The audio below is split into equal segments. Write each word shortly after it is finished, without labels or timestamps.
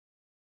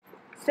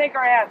Let's take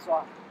our hats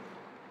off.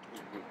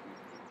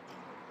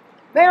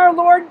 May our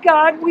Lord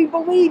God, we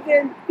believe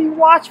in, be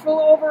watchful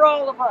over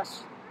all of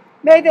us.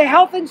 May the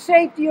health and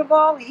safety of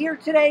all here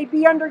today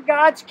be under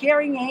God's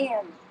caring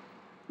hand.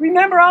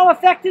 Remember all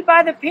affected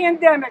by the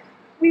pandemic.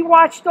 Please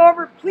watch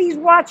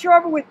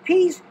over with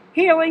peace,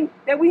 healing,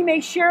 that we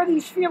may share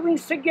these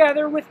feelings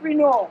together with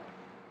renewal.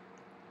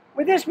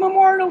 With this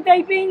Memorial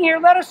Day being here,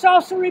 let us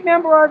also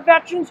remember our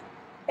veterans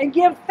and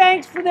give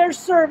thanks for their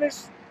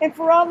service and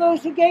for all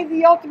those who gave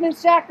the ultimate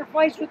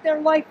sacrifice with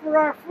their life for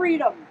our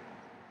freedom.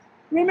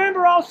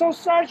 Remember also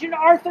Sergeant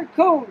Arthur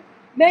Kuhn.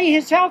 May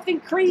his health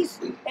increase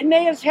and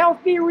may his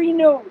health be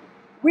renewed.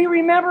 We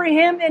remember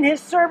him and his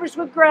service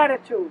with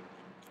gratitude.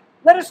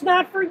 Let us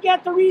not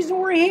forget the reason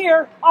we're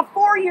here, a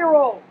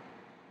 4-year-old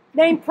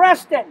named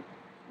Preston.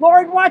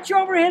 Lord, watch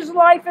over his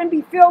life and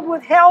be filled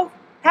with health,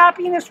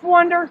 happiness,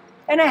 wonder,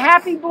 and a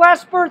happy,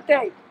 blessed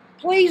birthday.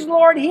 Please,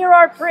 Lord, hear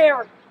our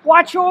prayer.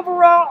 Watch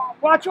over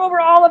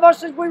all of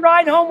us as we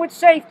ride home with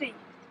safety.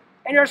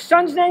 In your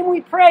Son's name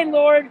we pray,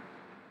 Lord.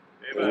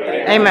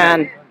 Amen.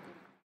 Amen.